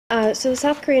So the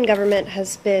South Korean government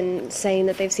has been saying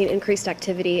that they've seen increased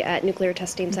activity at nuclear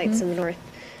testing sites in the north.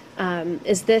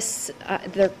 Is this,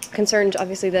 they're concerned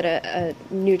obviously that a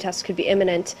new test could be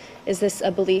imminent. Is this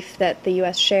a belief that the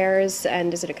U.S. shares,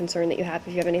 and is it a concern that you have,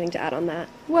 if you have anything to add on that?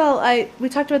 Well, we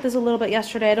talked about this a little bit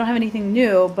yesterday. I don't have anything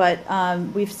new, but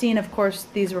we've seen, of course,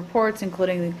 these reports,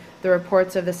 including the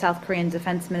reports of the South Korean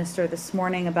defense minister this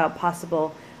morning about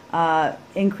possible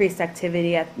increased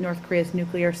activity at North Korea's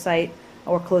nuclear site.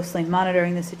 We're closely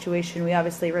monitoring the situation. We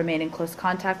obviously remain in close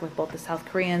contact with both the South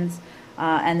Koreans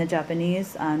and the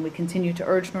Japanese, and we continue to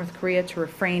urge North Korea to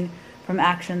refrain from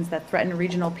actions that threaten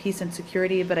regional peace and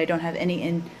security, but I don't have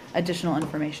any additional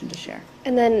information to share.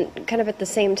 And then kind of at the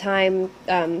same time,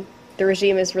 the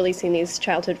regime is releasing these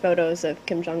childhood photos of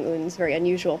Kim Jong Un. It's very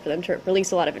unusual for them to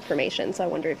release a lot of information, so I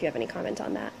wonder if you have any comment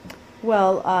on that.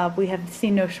 Well, we have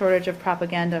seen no shortage of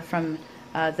propaganda from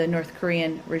the North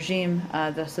Korean regime,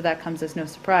 so that comes as no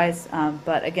surprise.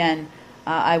 But again,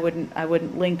 I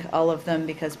wouldn't link all of them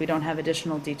because we don't have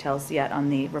additional details yet on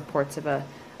the reports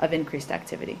of increased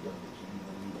activity.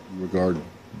 Regard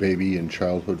baby and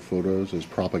childhood photos as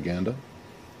propaganda?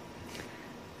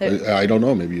 I don't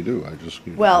know. Maybe you do.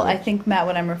 Well, I think, Matt,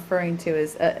 what I'm referring to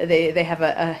is they have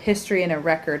a history and a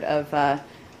record of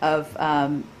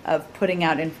putting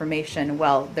out information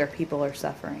while their people are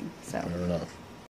suffering. So. Fair enough.